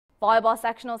Volleyball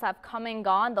sectionals have come and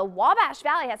gone. The Wabash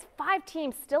Valley has 5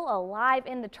 teams still alive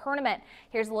in the tournament.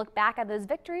 Here's a look back at those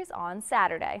victories on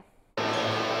Saturday.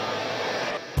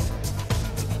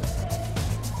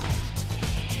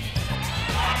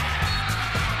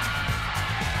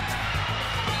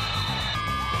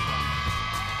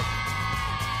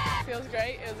 Feels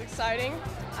great. It was exciting.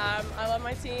 I love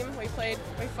my team. We played,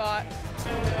 we fought.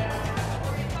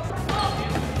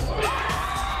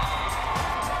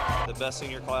 The best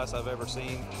senior class I've ever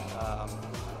seen.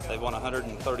 They've won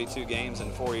 132 games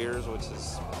in 4 years, which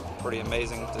is pretty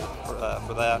amazing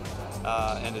for that.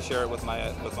 And to share it with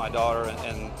my daughter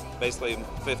and basically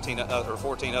 14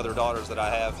 other daughters that I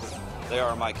have. They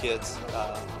are my kids.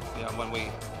 You know, when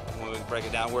we break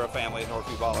it down, we're a family at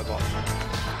Northview Volleyball.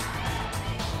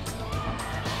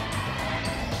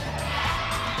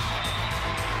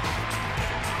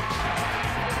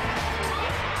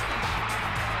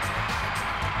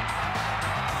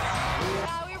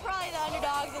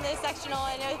 Sectional,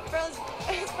 and it was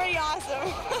pretty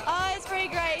awesome. It's pretty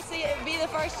great to be the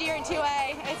first year in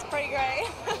 2A. It's pretty great.